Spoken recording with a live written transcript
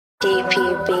DP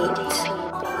Beats.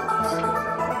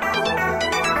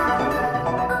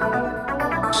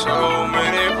 So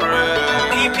many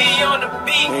bread. EP on the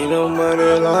beat. Ain't no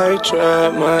money like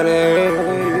trap money.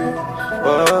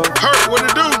 Whoa. Hurt, what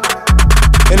it do?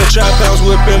 In the trap house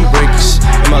whipping bricks.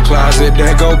 In my closet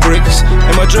there go bricks.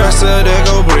 In my dresser there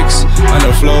go bricks. On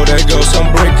the floor there go some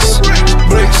bricks.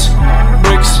 Bricks,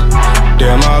 bricks.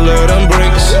 Damn, I love them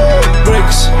bricks.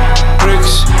 Bricks,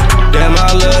 bricks. Damn,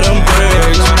 I love them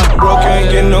bricks. Broke,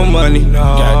 ain't getting no money.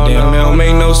 Goddamn, it don't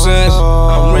make no sense.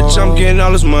 I'm rich, I'm getting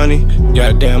all this money.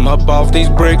 Goddamn, up off these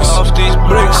bricks. Off these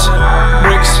bricks,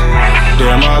 bricks.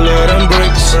 Damn, I love them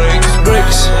bricks.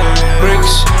 Bricks,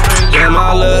 bricks. Damn,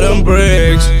 I love them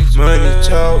bricks. Money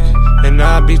talk, and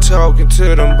I be talking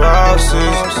to them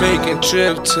bosses. Making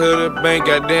trips to the bank,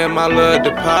 goddamn, I love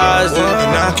deposits.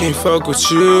 And I can't fuck with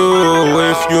you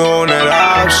if you on that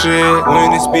option.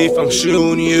 When it's beef, I'm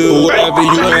shooting you. Wherever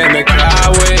you in the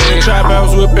car with. Trap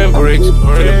house whipping bricks,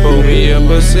 finna pull me up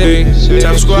a six.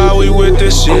 Top squad, we with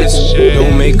the shits.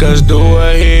 Don't make us do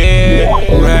a hit.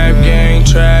 Rap gang,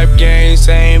 trap gang,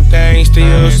 same thing,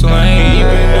 still slang.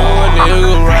 Even though a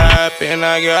nigga rap, and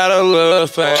I got a little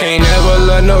fame. Can't never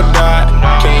let no dot,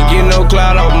 can't get no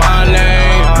clout on my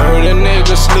name. Heard a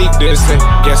nigga sneak this and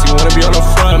guess he wanna be on the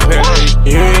front page.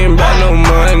 You ain't about no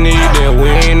money, then we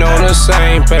ain't on the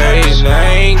same page.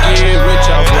 I ain't get rich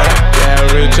off rap,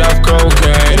 yeah, rich off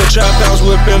cocaine. In the trap house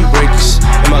whipping bricks.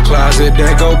 In my closet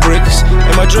there go bricks.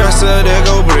 In my dresser there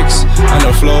go bricks. On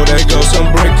the floor there go some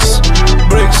bricks.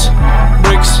 Bricks,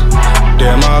 bricks.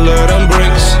 Damn, I love them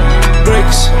bricks.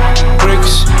 Bricks,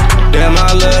 bricks. Damn,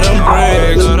 I love them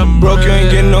bricks. Broke, you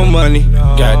ain't getting no money.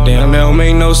 Goddamn, that don't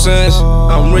make no sense.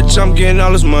 I'm rich, I'm getting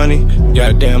all this money.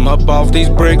 Goddamn, up off these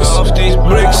bricks. Off these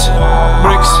bricks,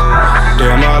 bricks.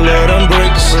 Damn, I love them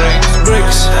bricks.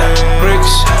 Bricks,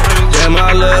 bricks. Damn,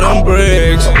 I love them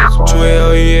bricks.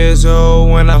 12 years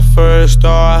old when I first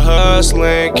started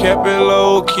hustling. Kept it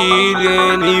low key,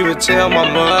 didn't even tell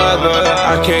my mother.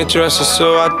 I can't trust her,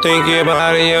 so I think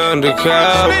about it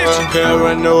undercover.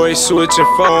 Paranoid, switching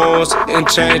phones and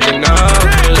changing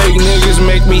numbers. Fake niggas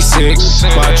make me sick.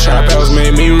 My trap house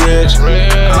made me rich.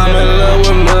 I'm in love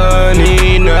with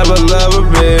money, never love a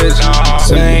bitch.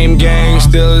 Same gang,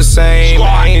 still the same.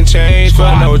 I ain't changed for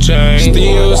no change.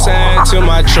 Still saying to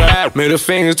my trap, middle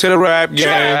fingers to the rap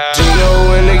game.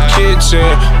 Gino in the kitchen,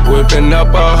 whipping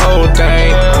up a whole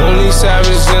thing. Only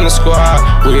savage in the squad,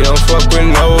 we don't fuck with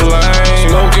no lane.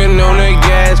 Smoking on the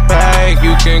gas pack,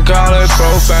 you can call it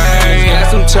profane.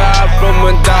 Got some top from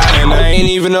a dot, and I ain't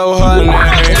even know her name.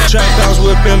 Trap house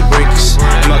whipping bricks.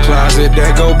 In my closet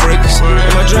there go bricks.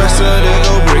 In my dresser there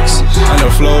go bricks. On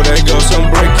the floor there go some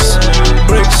bricks.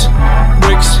 Bricks,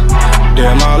 bricks.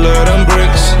 Damn, I love them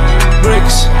bricks.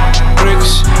 Bricks,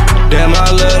 bricks. Damn,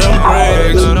 I love them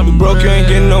bricks. Broke, you ain't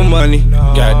getting no money.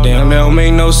 Goddamn, that don't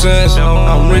make no sense.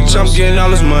 I'm rich, I'm getting all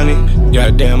this money.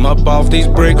 Goddamn, up off these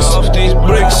bricks. Off these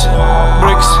bricks,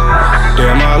 bricks.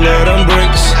 Damn, I love them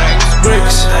bricks.